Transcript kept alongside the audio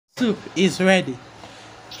soup is ready.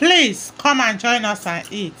 Please come and join us and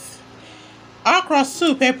eat. Okra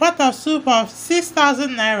soup, a pot of soup of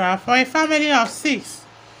 6,000 naira for a family of 6.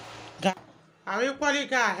 I will equally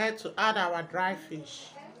go ahead to add our dry fish.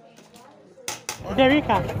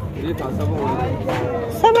 Derika.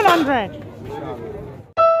 700.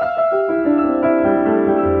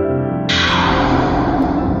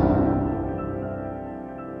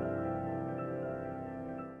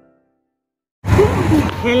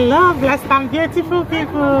 Hello, blessed and beautiful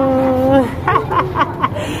people.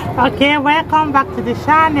 Okay, welcome back to the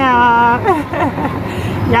channel.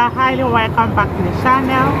 You're highly welcome back to the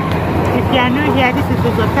channel. If you are new here, this is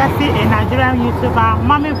Lagos, a Nigerian YouTuber,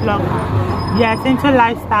 mommy vlogger. Yes, into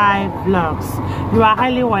lifestyle vlogs. You are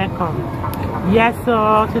highly welcome. Yes,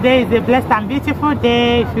 so today is a blessed and beautiful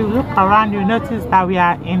day. If you look around, you notice that we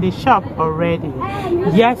are in the shop already.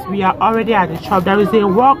 Yes, we are already at the shop. There is a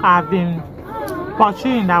work I've been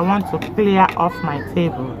pursuing that I want to clear off my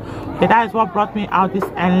table. Okay, that is what brought me out this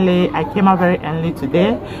early. I came out very early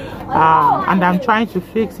today, and I'm trying to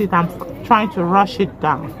fix it. I'm trying to rush it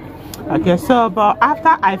down. Okay, so but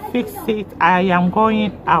after I fix it, I am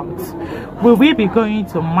going out. We will be going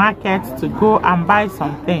to market to go and buy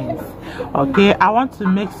some things. Okay, I want to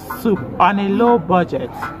make soup on a low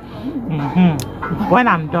budget. When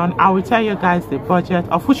I'm done, I will tell you guys the budget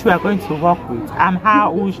of which we are going to work with and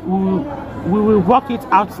how we will work it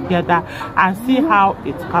out together and see how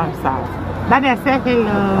it comes out. Daniel, say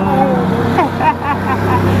hello.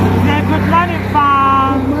 Say good morning,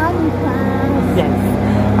 fam. Good morning, fam.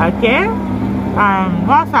 Yes. Okay.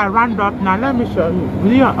 Once I round up now, let me show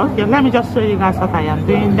you. Okay, let me just show you guys what I am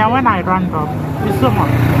doing. Then when I round up, it's so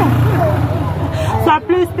much. So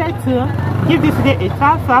please stay tuned. Give this video a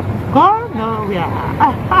thumbs up. Go nowhere.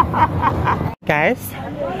 Guys,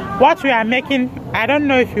 what we are making, I don't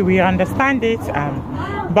know if you will understand it,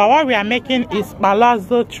 but what we are making is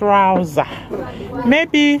palazzo trouser.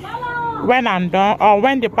 Maybe when I'm done or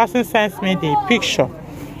when the person sends me the picture,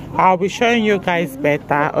 I'll be showing you guys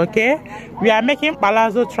better. Okay, we are making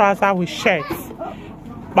palazzo trouser with shirts.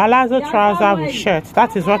 Palazzo trouser with shirts.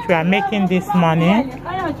 That is what we are making this morning.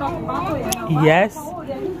 Yes,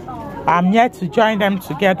 I'm yet to join them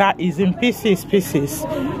together. Is in pieces.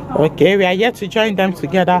 Okay, we are yet to join them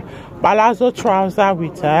together. Palazzo trouser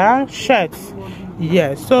with shirts.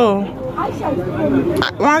 Yes, so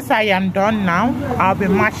once I am done now, I'll be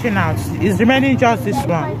matching out. It's remaining just this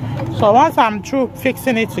one. So once I'm through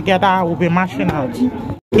fixing it together, I will be matching out.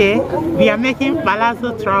 Okay, we are making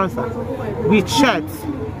palazzo trouser with shirts.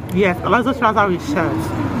 Yes, palazzo trouser with shirts.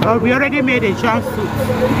 We already made a jumpsuit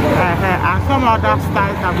and some other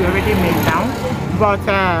styles that we already made down. But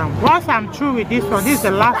once I'm through with this one, this is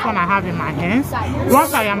the last one I have in my hands.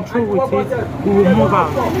 Once I am through with it, we will move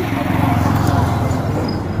out.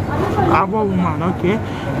 Our woman, okay.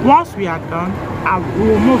 Once we are done, we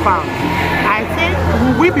will move out. I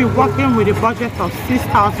think we will be working with a budget of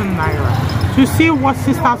 6,000 naira to see what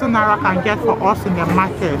 6,000 naira can get for us in the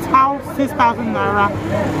market. How 6,000 naira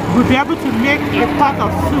will be able to make a pot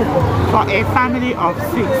of soup for a family of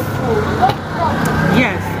 6.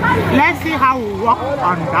 Yes, let's see how we work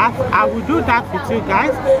on that. I will do that with you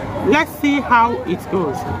guys. Let's see how it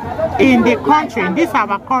goes in the country. In this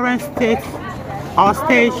our current state or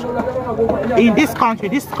stage in this country,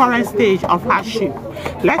 this current stage of hardship.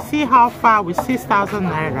 Let's see how far with 6,000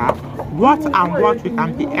 naira, what we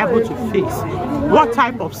can be able to fix, what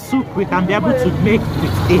type of soup we can be able to make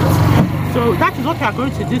with it. So that is what we are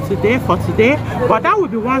going to do today for today. But that will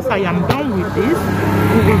be once I am done with this,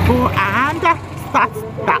 we will go and start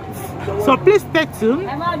that. So please stay tuned.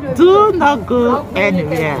 Do not go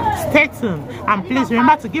anywhere. Stay tuned. And please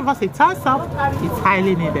remember to give us a thumbs up. It's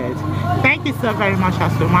highly needed. Thank you so very much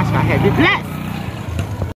and so much ahead. Be blessed.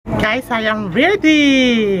 Guys, I am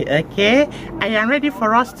ready. Okay, I am ready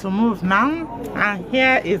for us to move now. And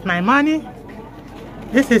here is my money.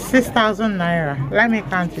 This is 6,000 naira. Let me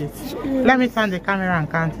count it. Let me turn the camera and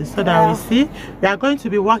count it so that we see. We are going to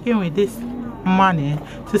be working with this money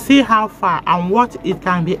to see how far and what it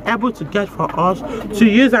can be able to get for us to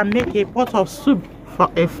use and make a pot of soup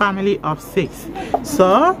for a family of 6.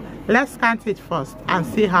 So let's count it first and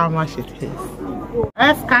see how much it is.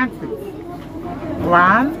 Let's count it.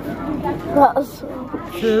 1,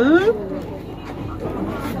 2,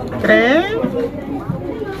 3,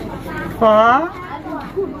 4,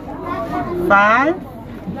 5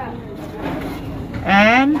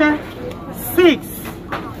 and 6.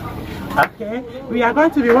 Okay, we are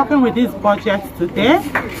going to be working with this budget today.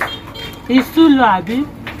 It's too low, Abby.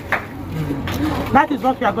 That is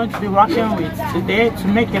what we are going to be working with today to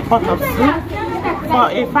make a pot of soup for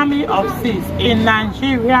a family of 6 in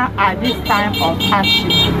Nigeria at this time of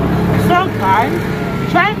hardship. So guys,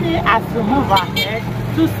 join me as we move ahead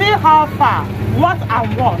to see how far, what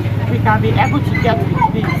we can be able to get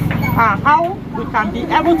with this, and how we can be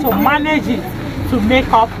able to manage it to make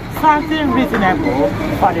up something reasonable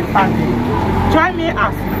for the family. Join me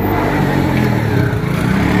as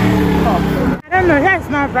I don't know, here it's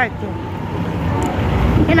not bright too.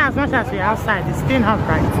 In as much as we're outside, it's still not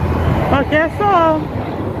bright. Okay, so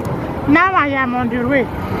now I am on the way.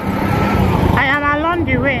 I am along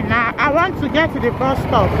the way now. I want to get to the bus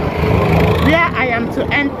stop where I am to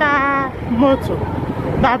enter motor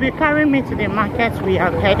that will be carrying me to the market we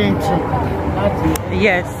are heading to.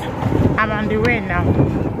 Yes, I'm on the way now.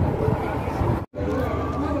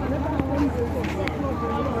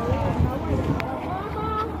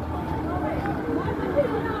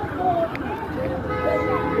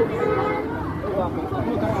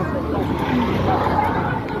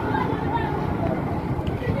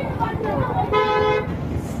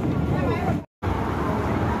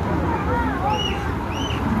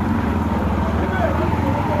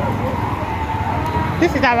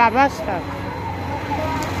 This is our bus stop.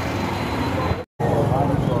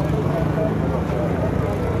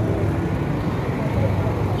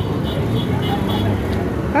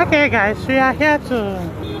 Okay guys, we are here to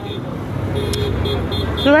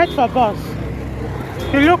wait for bus.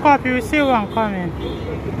 If you look up, you will see one coming.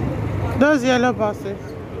 Those yellow buses.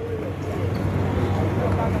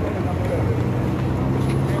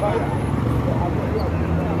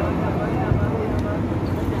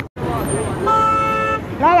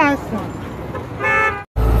 Lawrence.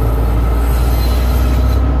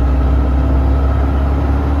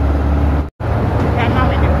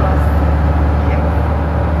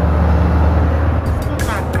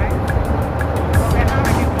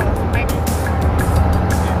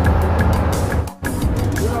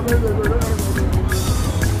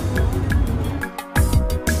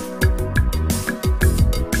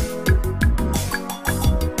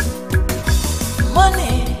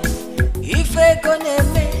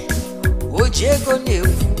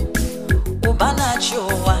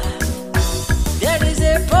 There is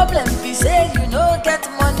a problem, we say you no get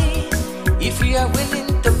money. If you are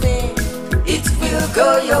willing to pay, it will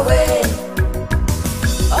go your way.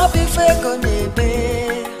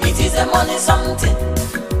 It is a money something.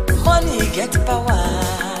 Money get power.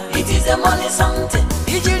 It is a money something.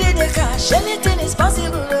 Usually the cash, anything is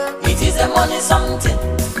possible. It is a money something.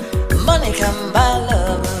 Money can buy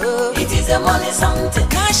love. It is a money something.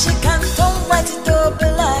 Cash can turn white to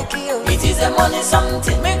black. It is a money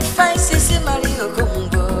something. Make fine sissy Mario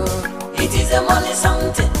Congo. It is a money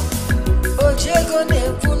something. Ojego ne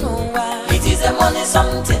punuwa. It is a money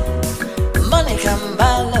something. Money can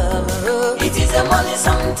buy love. It is a money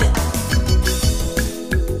something.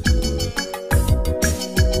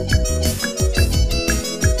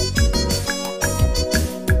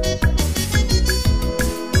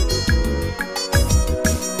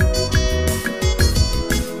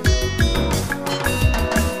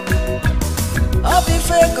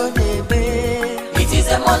 It is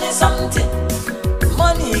a money something.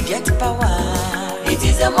 Money get power. It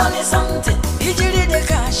is a money something. Usually the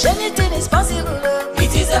cash, anything is possible.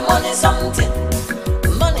 It is a money something.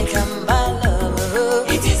 Money can buy love.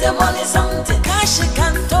 It is a money something. Cash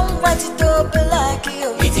can turn white to black.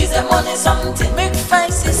 It is a money something. Make fine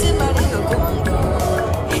sissy Mario Congo.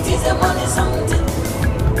 It is a money something.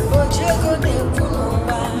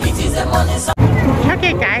 It is a money something.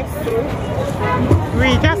 Okay guys,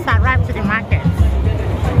 we just arrived to the market.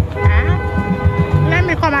 Let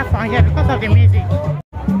me come back from here because of the music.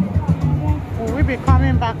 We'll be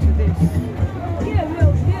coming back to this.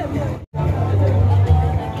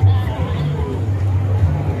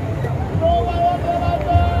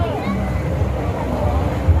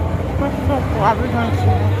 What soup are we going to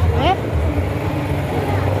make?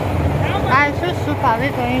 I see soup are we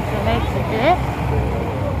going to make today?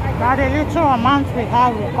 Now the little amount we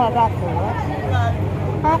have will cover for us.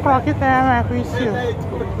 How croquette am I with you?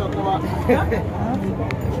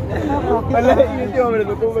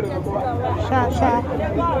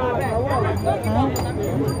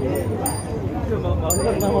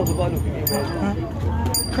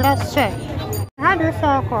 Let's check. How do you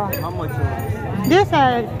sell corn? How much? This is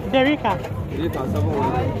Derica.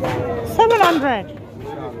 700.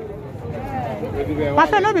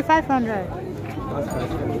 But I know be 500.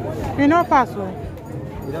 You know password.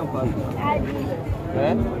 You don't pass.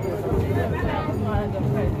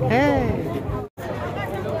 Hey,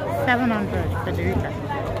 700 for the weekend.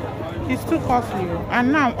 It's too costly,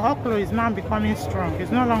 and now okra is now becoming strong.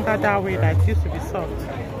 It's no longer that way that it used to be soft.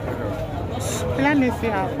 let me see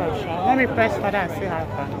how far. Let me press further and see how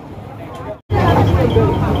far.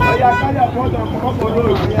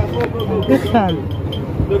 This one,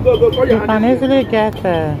 you can easily get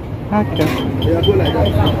okay.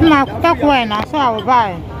 Now, talk where now, so I will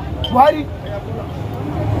buy. What?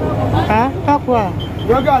 Huh? Talk where?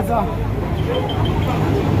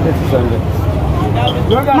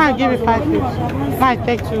 Might give it 5 feet. Might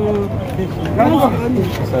take 2 feet. Oh,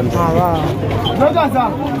 wow.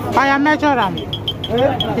 I measure them.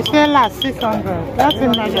 He said last 600. Let's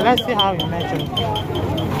measure. Let's see how you measure.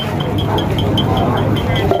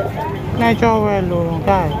 Measure well,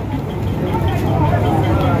 guy.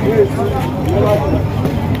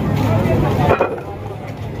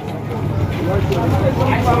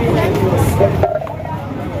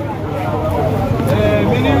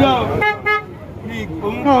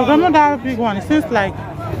 No, they're not that big one. It seems like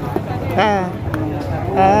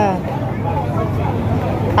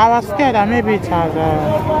I was scared that maybe it has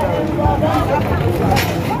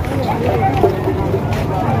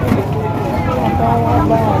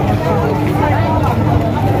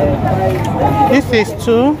this is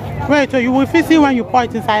 2. Wait, so you will see when you pour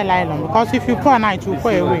it inside nylon, because if you pour now it will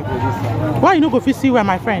pour away. Why you no go see where,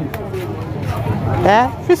 my friend?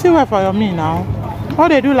 See where for me now. How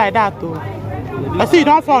they do like that though? I see you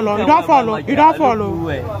don't follow. You don't follow. You don't follow.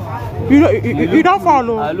 You don't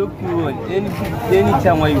follow. I look you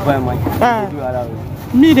anytime when you buy my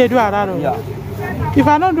me they do a lot of. Yeah. If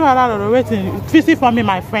I don't do a lot of waiting, visit for me,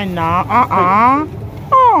 my friend now.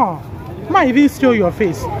 Oh, might even show your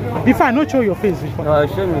face. Before I not show your face before. No,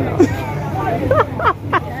 show me now.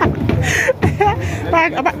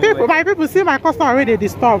 my people see my customer already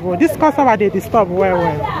disturb. This customer they disturb well.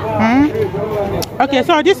 Okay,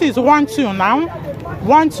 so this is 1, 2 now.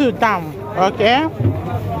 1, 2 down. Okay.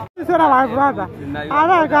 This is my brother. Oh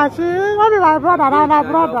my gosh, what is my brother? Now my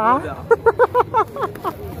brother.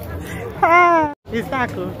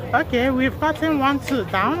 Exactly. Okay, we've gotten 1, 2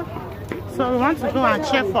 down. So we want to go and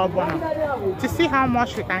check for Bono to see how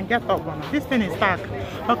much we can get up Bono. This thing is dark.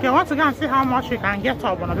 Okay, I want to go and see how much we can get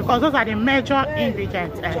up Bono, because those are the major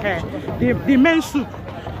ingredients the main soup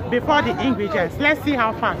before the ingredients. Let's see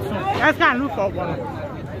how far soon. Let's go and look for Bono. So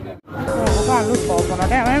we'll go and look for Bono.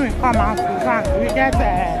 Then when we come out, we get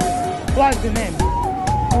what's the name?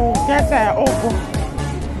 We'll get ogo,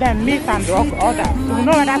 then meat and the other. So we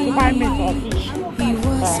know whether to buy meat or fish.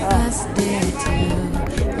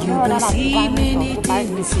 You go see many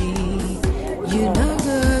things, you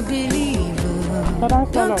never believe.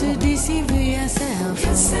 Don't to deceive yourself.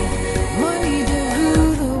 Money to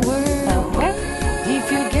rule the world. If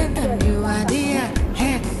you get them, you are there.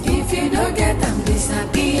 If you don't get them,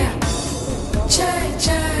 disappear.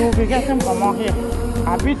 We'll be getting from on here.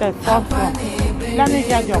 I'll be the first one. Let me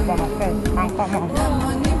get your Bono first and come on.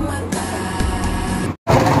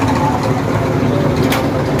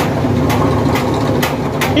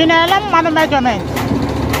 You know, let me measurement.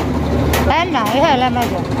 And now, here, let me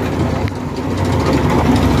measure.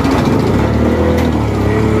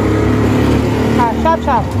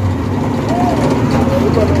 Sharp.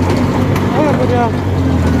 Oh, good job.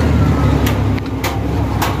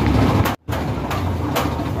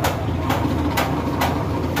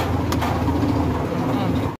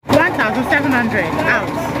 1,700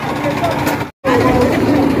 ounce.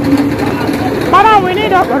 Mama, we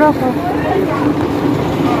need a Morocco.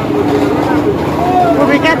 We'll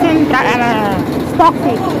be getting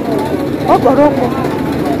stockfish. Morocco.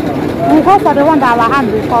 We'll go for the one that our hand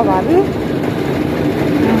will cover.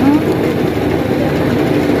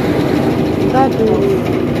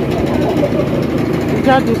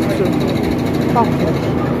 Just this too. Stockfish.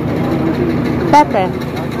 Pepper.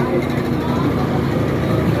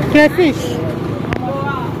 Crayfish.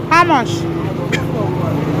 How much?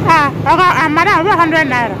 Madam, 100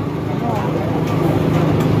 naira.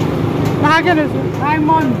 How much is it? My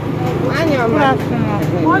money. Good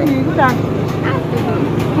afternoon. Money, good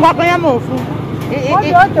afternoon. What are you moving? What do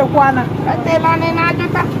you want to go on? I'm telling you,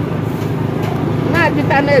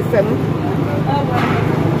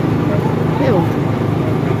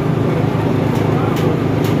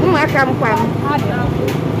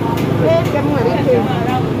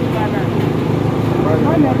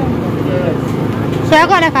 so I'm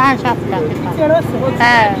going to go and shop.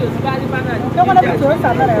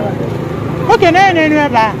 Okay, no.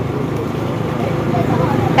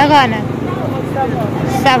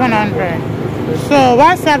 700. So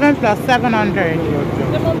 17 plus 700.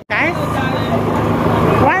 Guys,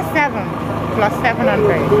 17 plus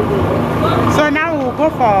 700. So now we'll go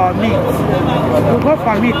for meat. We'll go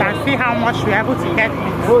for meat and see how much we're able to get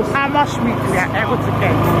meat. How much meat we are able to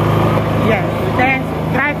get. Yes, then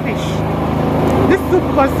dry fish. This soup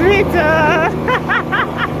goes sweet.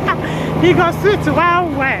 It goes sweet well.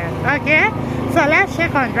 Okay? So let's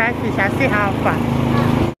check on dry fish and see how far.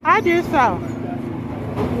 How do you sell?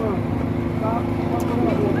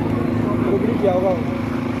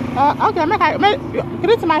 Okay,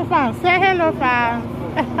 greet my fans. Say hello, fans.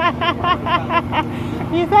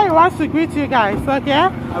 He said he wants to greet you guys, okay?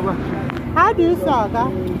 How do you sell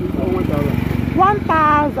that?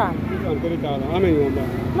 1,000. How many you want?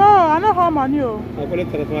 No, I know how many you.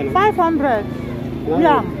 500.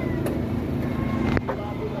 Yeah.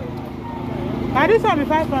 Now this one be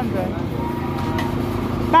 500.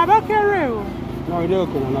 Baba Kereo. No, you don't.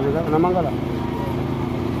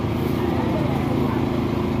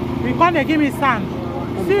 We can't give me sand.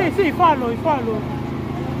 See, follow.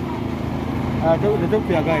 The top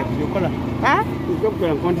your guy, your color. Huh?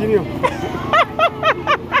 Continue.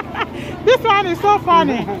 This one is so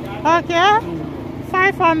funny. Okay?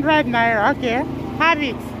 500 naira. Okay. Have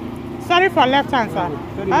it. Sorry for left answer.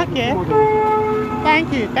 Okay.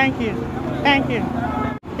 Thank you.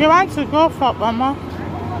 You want to go for Mama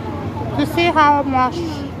to see how much?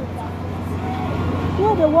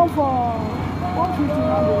 Yeah, the one for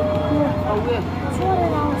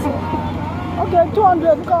 150. Okay,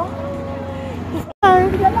 200. Go.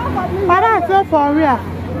 But I say for real.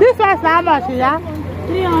 This was how much, yeah?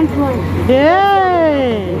 300.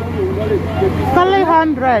 Yay!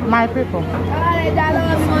 300, my people.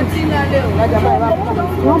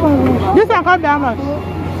 This one cost how much?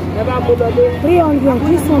 300.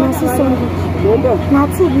 This one is 600. Now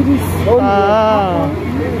two with this.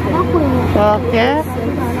 Okay.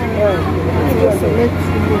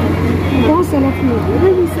 Don't select me.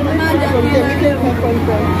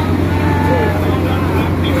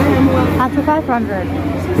 At 500.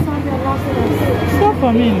 So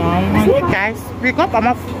for me now, guys, we got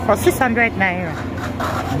Mama for 600 naira.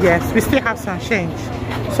 Yes, we still have some change.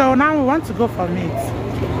 So now we want to go for meat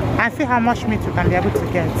and see how much meat we can be able to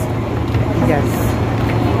get. Yes.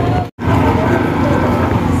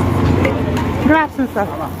 Good afternoon, sir.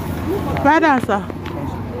 Well done, sir.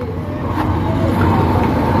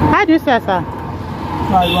 How do you say, sir?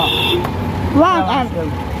 One.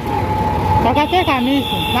 Take a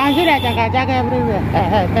meeting. Nigeria jaga everywhere.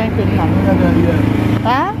 Thank you.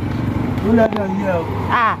 Huh?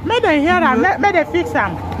 May they hear them. May they fix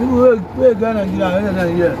them. May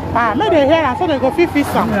they hear them so they go fix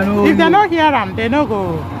them. If they don't hear them, they no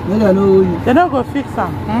go. They no go fix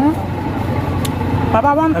them.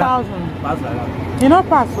 Papa 1,000. You know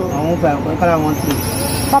pass.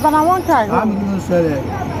 Papa na 1 time. I'm going to sell it.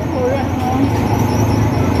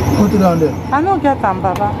 Put it down there. I don't get them,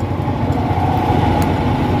 Papa.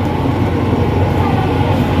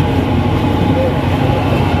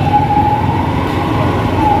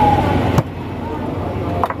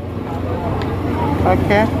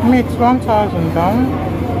 Okay, meat 1,000 down.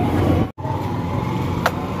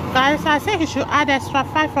 Guys, I think you should add extra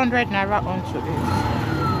 500 naira onto this.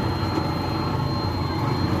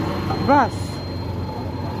 Boss.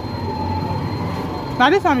 Now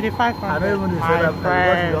this one is 500. I don't even say that.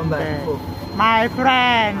 My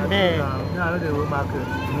friend.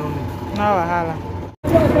 No wahala.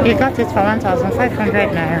 He got it for 1,500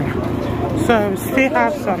 naira. So we still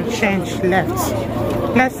have some change left.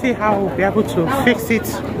 Let's see how we'll be able to fix it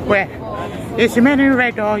where. It's remaining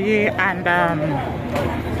red oil and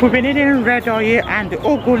we'll be needing red oil and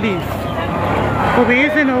ogo leaf. We'll be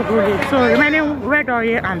using ogo leaf. So remaining red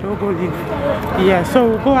oil and ogo leaf. Yeah, so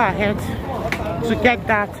we'll go ahead to get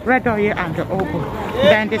that red oil and the ogo.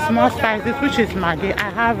 Then the small spices, which is Maggi. I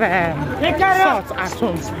have salt at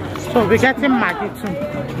home. So we'll be getting Maggi too.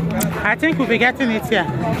 I think we'll be getting it here.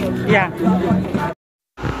 Yeah.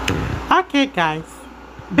 Okay, guys.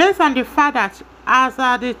 Based on the fact that as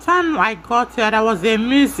at the time I got here, there was a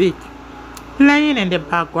music playing in the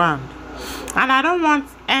background, and I don't want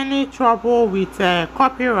any trouble with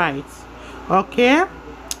copyright. Okay,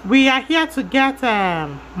 we are here to get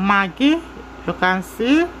Maggi. You can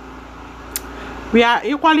see we are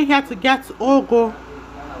equally here to get ogo.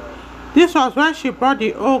 This was when she brought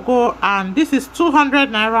the ogo, and this is 200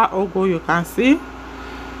 naira ogo. You can see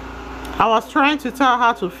I was trying to tell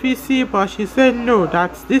her to fix it, but she said no,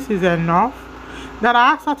 that this is enough. That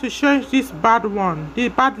I asked her to change this bad one, the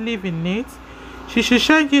bad leaf in it. She should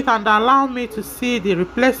change it and allow me to see the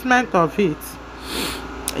replacement of it.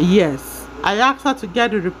 Yes, I asked her to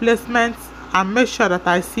get the replacement and make sure that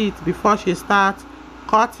I see it before she starts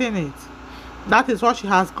cutting it. That is what she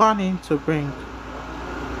has gone in to bring.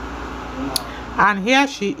 And here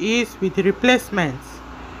she is with the replacement.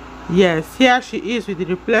 Yes, here she is with the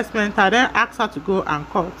replacement. I then asked her to go and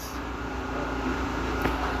cut.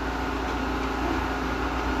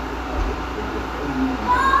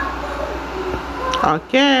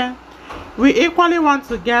 Okay, we equally want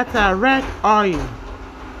to get red oil.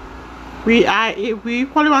 We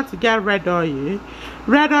equally want to get red oil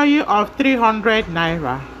of 300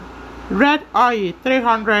 naira. Red oil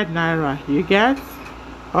 300 naira, you get?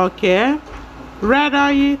 Okay, red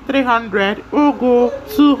oil 300, ugu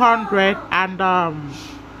 200, and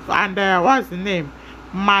what's the name,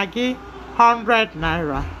 Maggi 100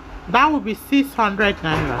 naira. That would be 600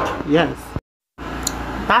 naira. Yes,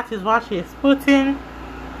 that is what she is putting.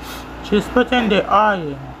 She's putting the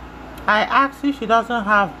oil. I asked if she doesn't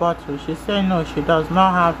have bottle. She said no, she does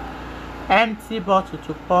not have empty bottle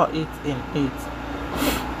to pour it in it.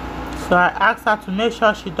 So I asked her to make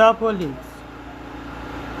sure she double it.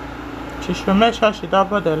 She should make sure she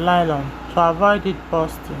double the nylon to avoid it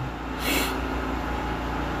bursting.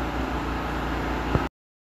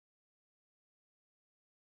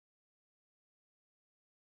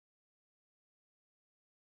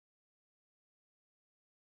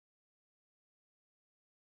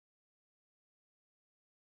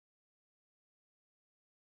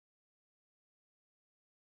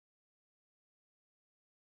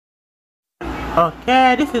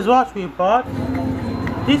 Okay, this is what we bought.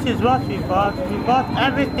 This is what we bought. We bought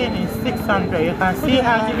everything in 600. You can see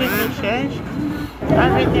how giving me change.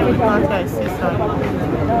 Everything we bought is 600.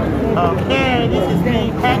 Okay, this is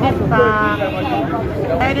me heading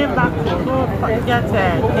back to go get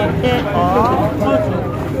a ticket or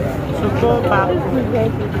to go back.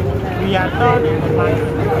 We are done in the market.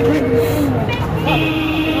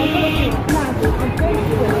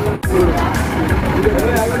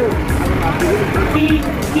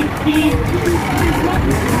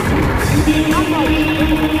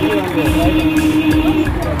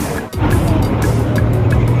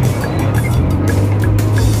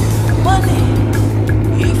 Money,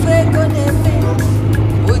 if we go there,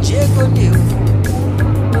 would you go there?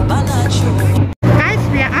 Guys,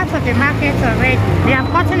 we are out of the market already. We have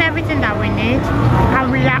gotten everything that we need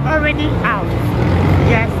and we are already out.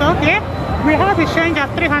 Yes, okay. We have a change of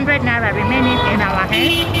 300 naira remaining in our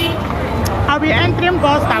hands. I'll be entering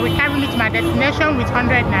bus that will carry me to my destination with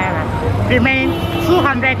 100 naira, remaining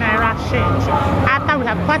 200 naira change after we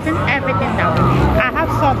have gotten everything that we need. I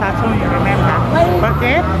have salt at home, you remember.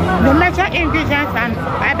 Okay, the major ingredients, and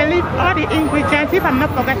I believe all the ingredients, if I'm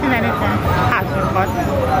not forgetting anything, has been gotten.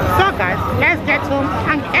 So guys, let's get home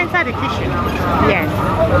and enter the kitchen. Yes.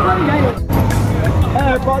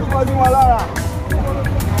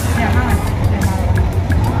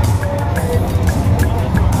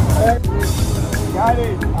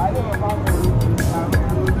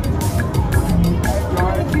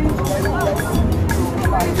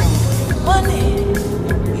 Money,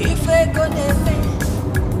 if I go there,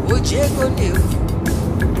 would you go there?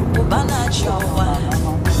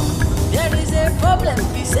 There is a problem,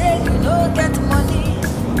 we say you don't get money.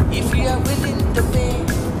 If you are willing to pay,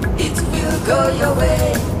 it will go your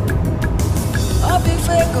way. Or if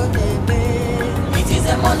I go there, it is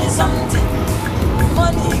a money something.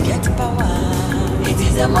 Money get power. It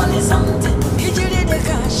is a money something. Usually the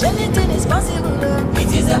cash, anything is possible.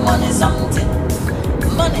 It is a money something.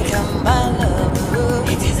 Money can buy love.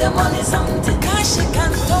 It is a money something. Cash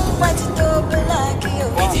can turn white to be like you.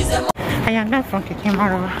 It is a I am not from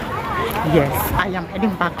Kikimaro. Yes, I am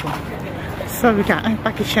heading back home. So we can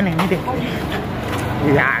enter kitchen immediately.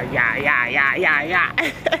 Yeah.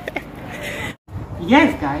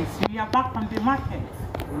 Yes guys, we are back from the market.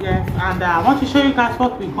 Yes, and I want to show you guys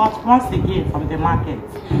what we got once again from the market.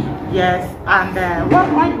 Yes, and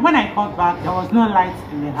when I got back, there was no lights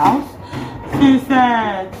in the house. Since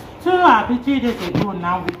 2 or 3 days ago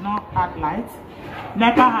now, we've not had lights.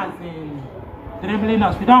 NEPA has been dribbling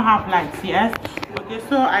us. We don't have lights, yes. Okay,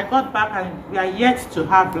 so I got back and we are yet to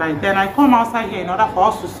have lights. Then I come outside here in order for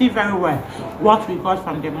us to see very well what we got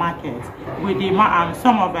from the market with the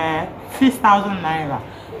sum of 6,000 naira.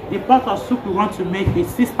 The pot of soup we want to make is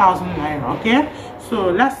 6,000 naira. Okay, so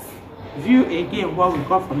let's view again what we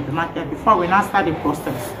got from the market before we now start the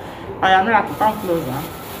process. I am ready to come closer.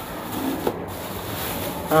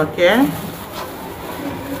 Okay,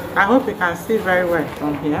 I hope you can see very well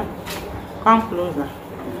from here. Come closer.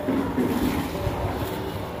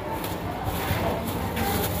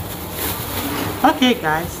 Okay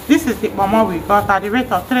guys, this is the mama we got at the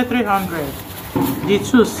rate of 300. The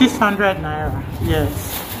two 600 naira.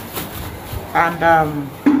 Yes. And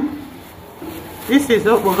this is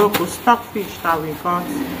Oboroko stock fish that we got.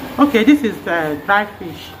 Okay, this is the dry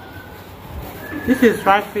fish. This is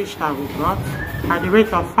dry fish that we got at the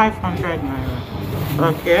rate of 500 naira.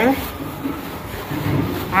 Okay.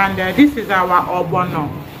 And this is our obono.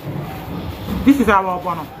 This is our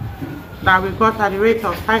obono. that we got at the rate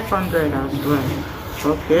of 500 as well.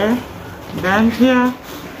 Okay, then here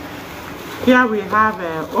we have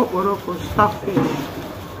okporoko stockfish.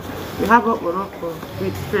 We have okporoko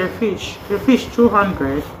with crayfish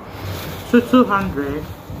 200 to 200,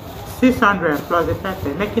 600 plus the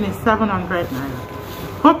pepper, making it 700 naira.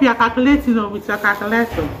 Hope you are calculating with your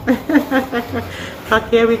calculator.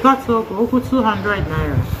 Okay, we got ogo 200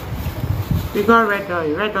 naira. We got red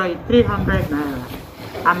oil 300 naira.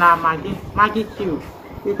 And our Maggi cube,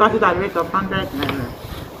 we got it at the rate of 100 naira.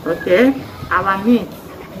 Okay, our meat.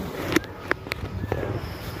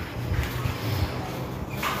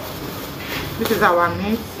 This is our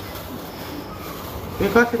meat. We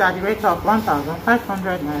got it at the rate of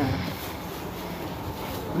 1,500 naira.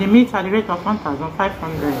 The meat at the rate of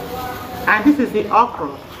 1,500. And this is the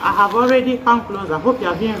okra. I have already come close. I hope you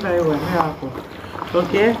are doing very well. Miracle.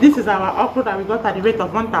 Okay, this is our okra that we got at the rate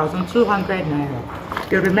of 1,200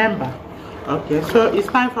 naira. You remember? Okay, so it's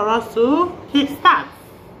time for us to kickstart.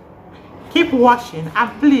 Keep watching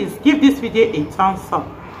and please give this video a thumbs up.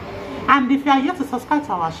 And if you are yet to subscribe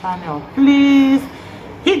to our channel, please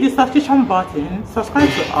hit the subscription button, subscribe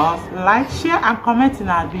to us, like, share and comment in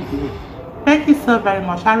our video. Thank you so very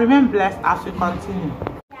much and remain blessed as we continue.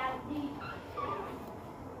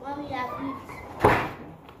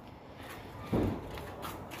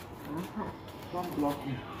 Don't block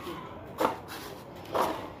me.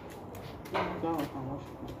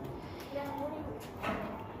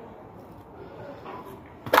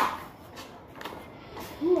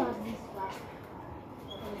 Who has this bag?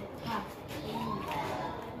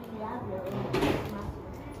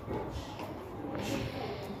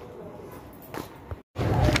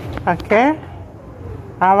 Okay,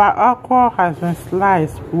 our okra has been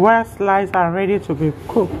sliced, well sliced and ready to be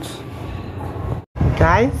cooked.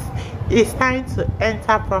 Guys, it's time to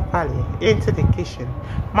enter properly into the kitchen.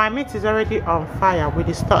 My meat is already on fire with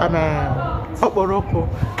the okporoko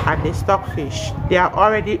and the stockfish. They are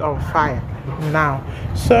already on fire now.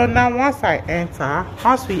 So now once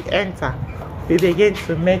we enter, we begin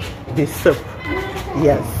to make the soup.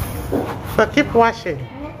 Yes. So keep watching.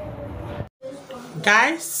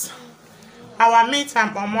 Guys, our meat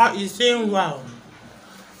and pomo is doing well.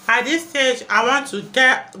 At this stage, I want to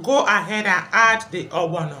go ahead and add the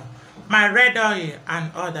ogbono, my red oil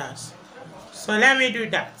and others. So let me do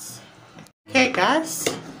that. Okay guys,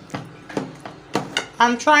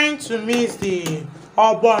 I'm trying to mix the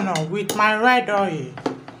ogbono with my red oil.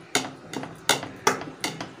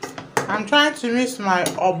 I'm trying to mix my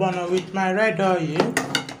ogbono with my red oil.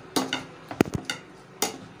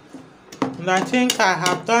 And I think I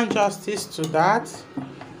have done justice to that.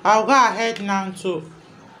 I'll go ahead now to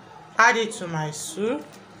add it to my soup.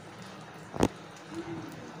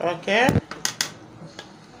 Okay.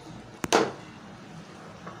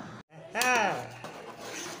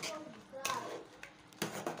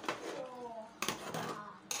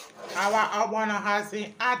 Our ogbono has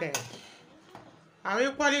been added. I'll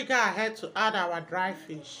equally go ahead to add our dry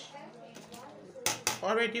fish,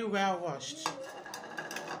 already well washed.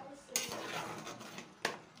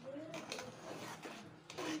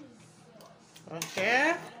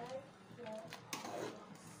 Okay.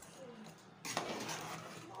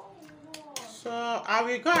 So I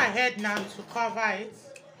will go ahead now to cover it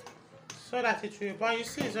so that it will, but you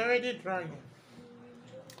see it's already drying.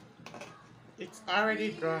 It's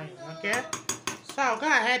already drying, okay? So I'll go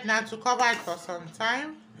ahead now to cover it for some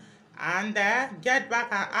time and get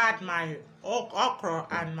back and add my okra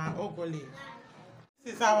and my ugu leaf.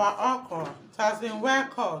 This is our okra. It has been well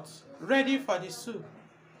cut, ready for the soup.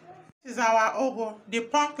 This is our ugu, the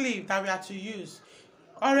punk leaf that we are to use,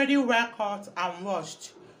 already well cut and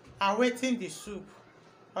washed, awaiting the soup.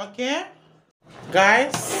 Okay?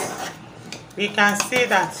 Guys, we can see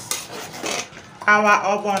that our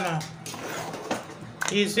ogbono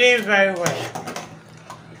is doing very well.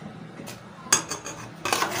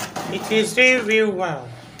 It is doing real well.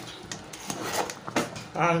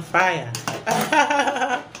 On fire.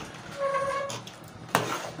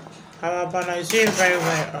 Our ogbono is doing very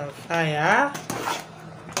well on fire.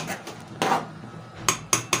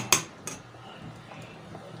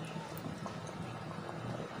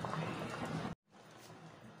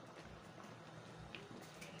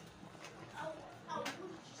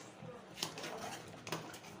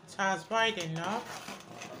 It has boiled enough.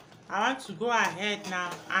 I want to go ahead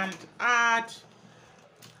now and add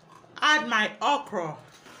my okra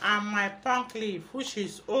and my punk leaf, which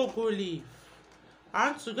is ugu leaf.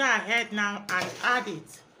 I want to go ahead now and add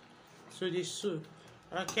it to the soup.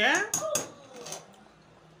 Okay?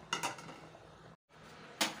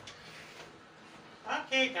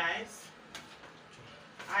 Okay guys,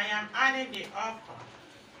 I am adding the okra.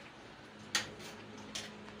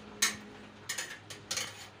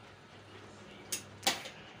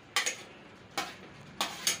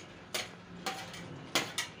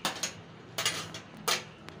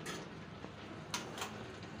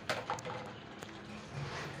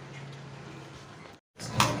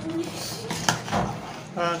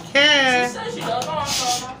 Okay.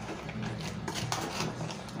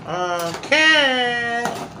 Okay.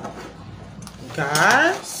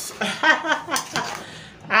 Guys,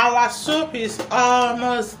 our soup is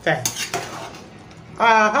almost done.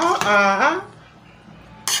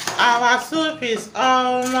 Our soup is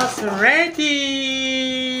almost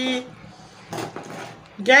ready.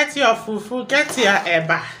 Get your fufu, get your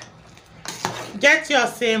eba, get your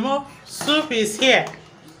semo. Soup is here.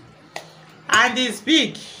 And it's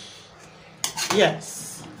big.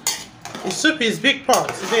 Yes. The soup is big pot.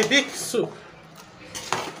 It's a big soup.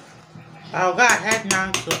 I'll go ahead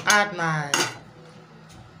now to add my...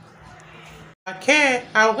 Okay,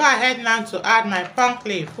 I'll go ahead now to add my punk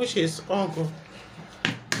leaf, which is ugu.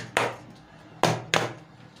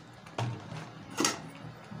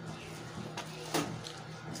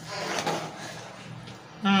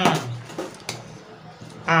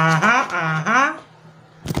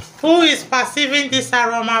 Who is perceiving this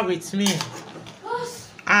aroma with me?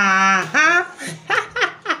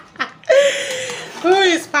 Who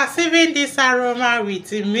is perceiving this aroma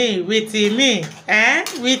with me? With me? Eh?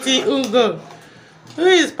 With Ugo? Who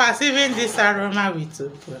is perceiving this aroma with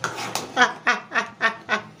Ugo?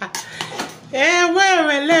 Eh,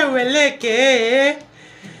 well,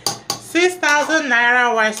 6,000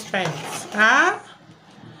 naira well spent. Huh?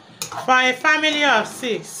 For a family of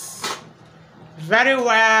 6. Very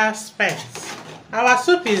well spent. Our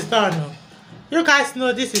soup is done. You guys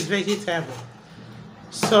know this is vegetable.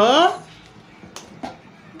 So,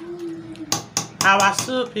 our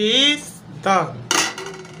soup is done.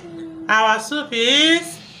 Our soup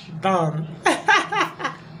is done.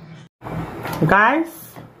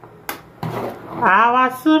 Guys, our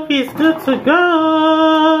soup is good to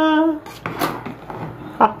go.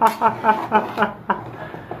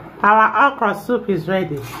 Our okra soup is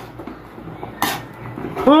ready.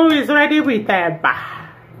 Who is ready with eba?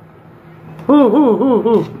 Who?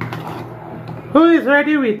 Who is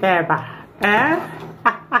ready with eba? Eh?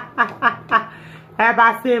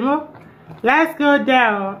 Eba semo. Let's go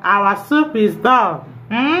there. Our soup is done.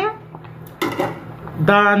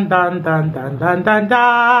 Done.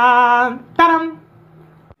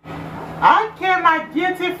 Okay, my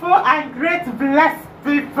beautiful and great blessed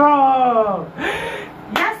people.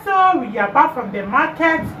 Yes, so we are back from the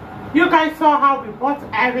market. You guys saw how we bought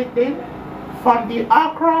everything from the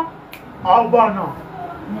okra, ogbono,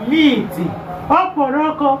 meat,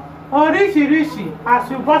 oporoko, orishi, as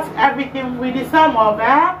we bought everything with the sum of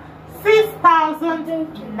 6,000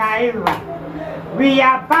 naira. We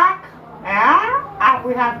are back and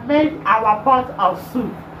we have made our pot of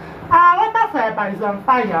soup. Our water fiber is on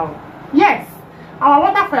fire. Yes, our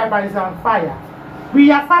water fiber is on fire.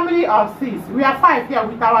 We are family of 6. We are 5 here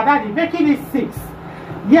with our daddy, making it 6.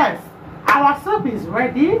 Yes, our soup is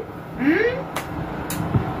ready.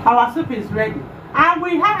 Our soup is ready. And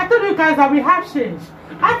we have, I told you guys that we have change.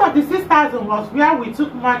 Out of the 6,000 was where we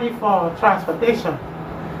took money for transportation.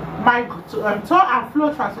 My tour and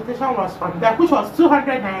flow transportation was from there, which was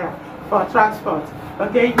 200 naira for transport.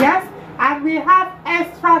 Okay, yes. And we have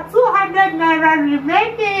extra 200 naira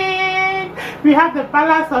remaining. We have the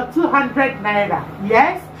balance of 200 naira.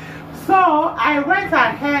 Yes. So I went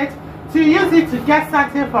ahead to use it to get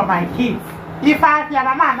something for my kids. If I have your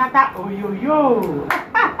mama another oyoyo.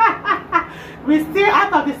 We still,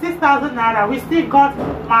 out of the 6,000 naira, we still got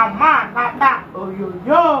mama another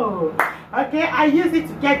oyoyo. Okay, I use it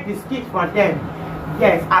to get biscuit for them.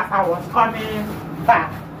 Yes, as I was coming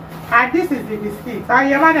back. And this is the biscuit. And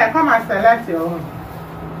your mother, come and select your own.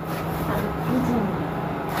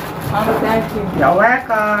 Thank you. You're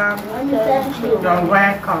welcome. Thank you. You're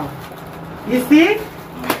welcome. You see?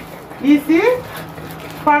 You see?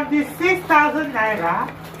 From the 6,000 naira,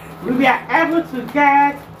 we were able to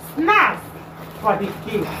get snacks for the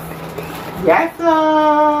kids. Yes,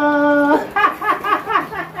 sir.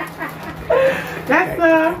 Yes,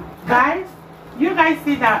 sir. Guys, you guys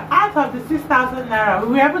see that out of the 6,000 naira,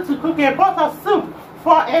 we were able to cook a pot of soup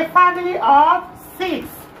for a family of 6.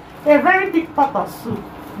 A very big pot of soup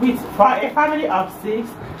for a family of 6.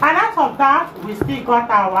 And out of that, we still got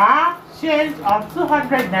our change of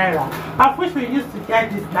 200 naira, of which we used to get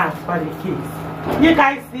these snacks for the kids. You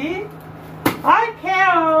guys see? Okay.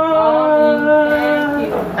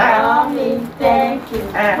 Mommy, thank you.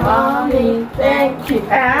 Mommy, thank you.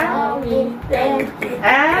 Mommy, thank you.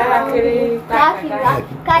 Thank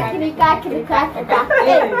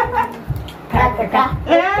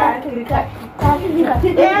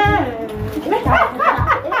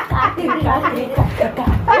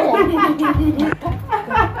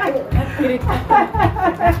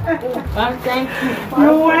you.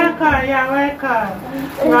 You're welcome, you're welcome.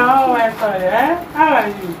 You're all welcome, eh? How are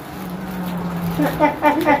you?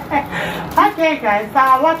 Okay guys,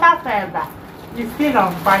 our water fever is still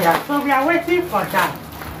on fire, so we are waiting for that.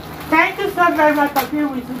 Thank you so very much for being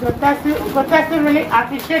with us. Really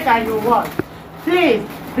appreciate that you watch. Please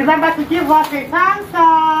remember to give us a thumbs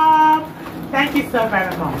up. Thank you so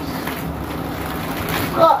very much.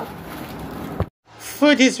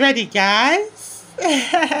 Food is ready, guys.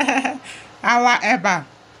 Our eba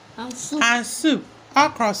and soup,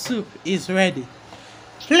 okra soup is ready.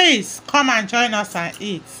 Please come and join us and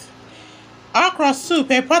eat. Okra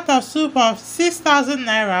soup, a pot of soup of 6,000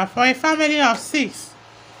 naira for a family of 6.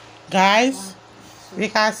 Guys, we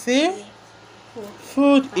can see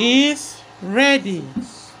food is ready.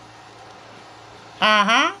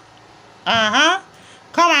 Come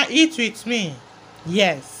and eat with me.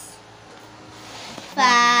 Yes.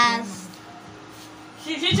 Fast.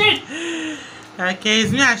 Okay,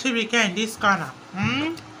 it's me and Shibika in this corner.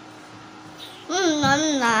 No.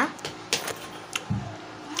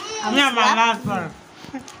 Yeah, my last one.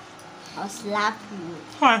 I'll slap you.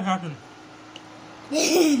 What happened?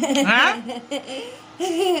 Huh?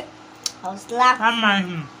 I'll slap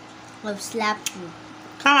you. I'll slap you.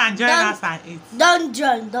 Come and join us and eat. Don't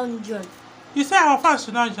join. You say our fans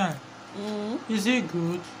should not join. Is it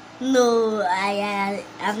good? No,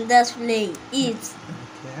 I'm just playing. Eat.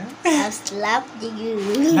 Okay. I'll slap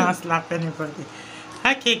you. Don't slap anybody.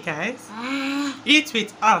 Okay, guys. Eat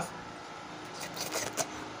with us.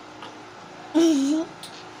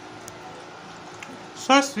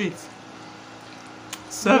 So sweet.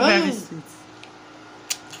 So very sweet.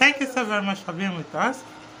 Thank you so very much for being with us.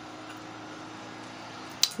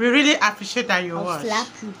 We really appreciate that you watch. Slap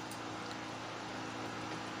you.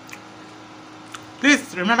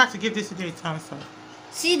 Please remember to give this video a thumbs up.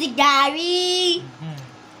 See the Gary.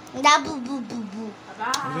 That boo boo boo boo.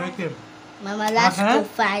 Okay. Mama, let's go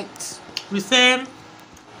fight. We say,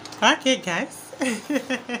 okay, guys.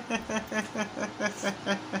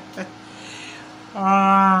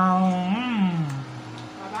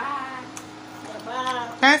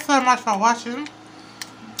 Thanks so much for watching.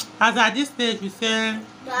 As at this stage, we say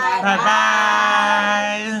bye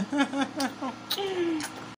bye.